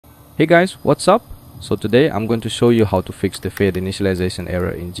Hey guys, what's up? So today I'm going to show you how to fix the failed initialization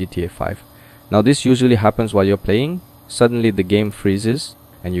error in GTA 5. Now this usually happens while you're playing. Suddenly the game freezes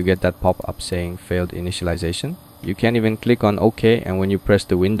and you get that pop-up saying failed initialization. You can't even click on OK, and when you press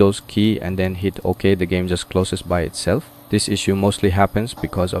the Windows key and then hit OK, the game just closes by itself. This issue mostly happens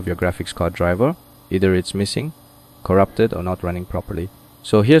because of your graphics card driver. Either it's missing, corrupted, or not running properly.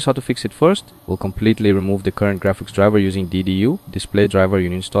 So here's how to fix it. First, we'll completely remove the current graphics driver using DDU, Display Driver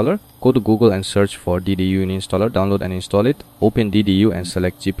Uninstaller. Go to Google and search for DDU Uninstaller, download and install it. Open DDU and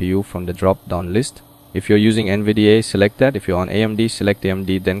select GPU from the drop-down list. If you're using NVIDIA, select that. If you're on AMD, select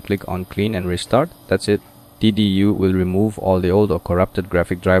AMD, then click on Clean and Restart. That's it. DDU will remove all the old or corrupted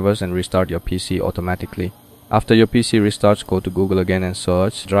graphic drivers and restart your PC automatically. After your PC restarts, go to Google again and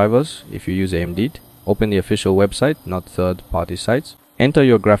search drivers if you use AMD. Open the official website, not third-party sites. Enter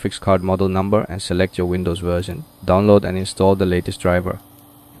your graphics card model number and select your Windows version. Download and install the latest driver.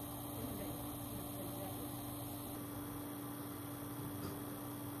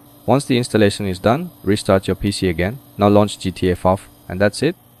 Once the installation is done, restart your PC again. Now launch GTA 5, and that's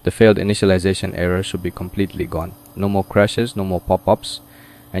it. The failed initialization error should be completely gone. No more crashes, no more pop-ups,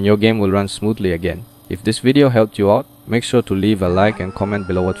 and your game will run smoothly again. If this video helped you out, make sure to leave a like and comment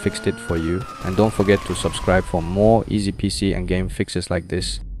below what fixed it for you. And don't forget to subscribe for more easy PC and game fixes like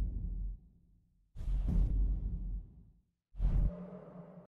this.